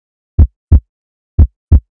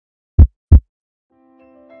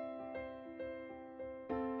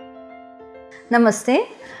Namaste,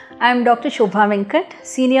 I am Dr. Shobha Venkat,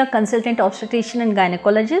 Senior Consultant Obstetrician and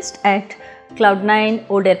Gynecologist at Cloud9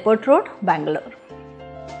 Old Airport Road, Bangalore.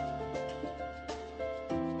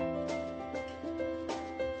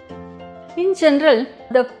 In general,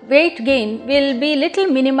 the weight gain will be little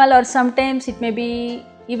minimal, or sometimes it may be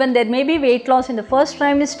even there may be weight loss in the first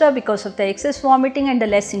trimester because of the excess vomiting and the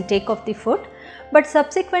less intake of the food. But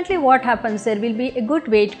subsequently what happens, there will be a good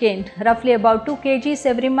weight gain, roughly about 2 kgs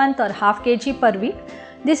every month or half kg per week.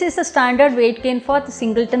 This is the standard weight gain for the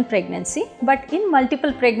singleton pregnancy, but in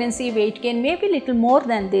multiple pregnancy weight gain may be little more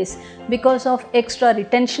than this because of extra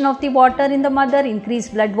retention of the water in the mother,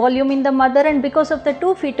 increased blood volume in the mother, and because of the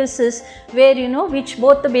two fetuses where which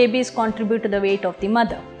both the babies contribute to the weight of the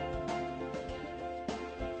mother.